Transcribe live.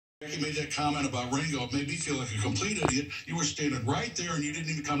You made that comment about Ringo. It made me feel like a complete idiot. You were standing right there and you didn't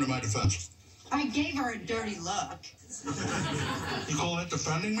even come to my defense. I gave her a dirty look. You call that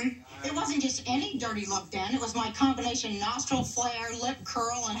defending me? It wasn't just any dirty look, Dan. It was my combination nostril flare, lip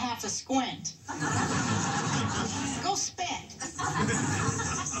curl, and half a squint. Go spit.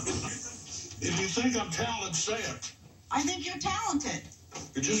 If you think I'm talented, say it. I think you're talented.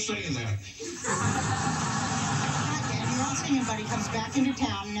 You're just saying that. Your own singing buddy comes back into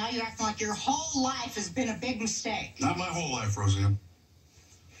town, and now you're acting like your whole life has been a big mistake. Not my whole life, Roseanne.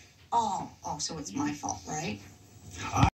 Oh, so it's my fault, right?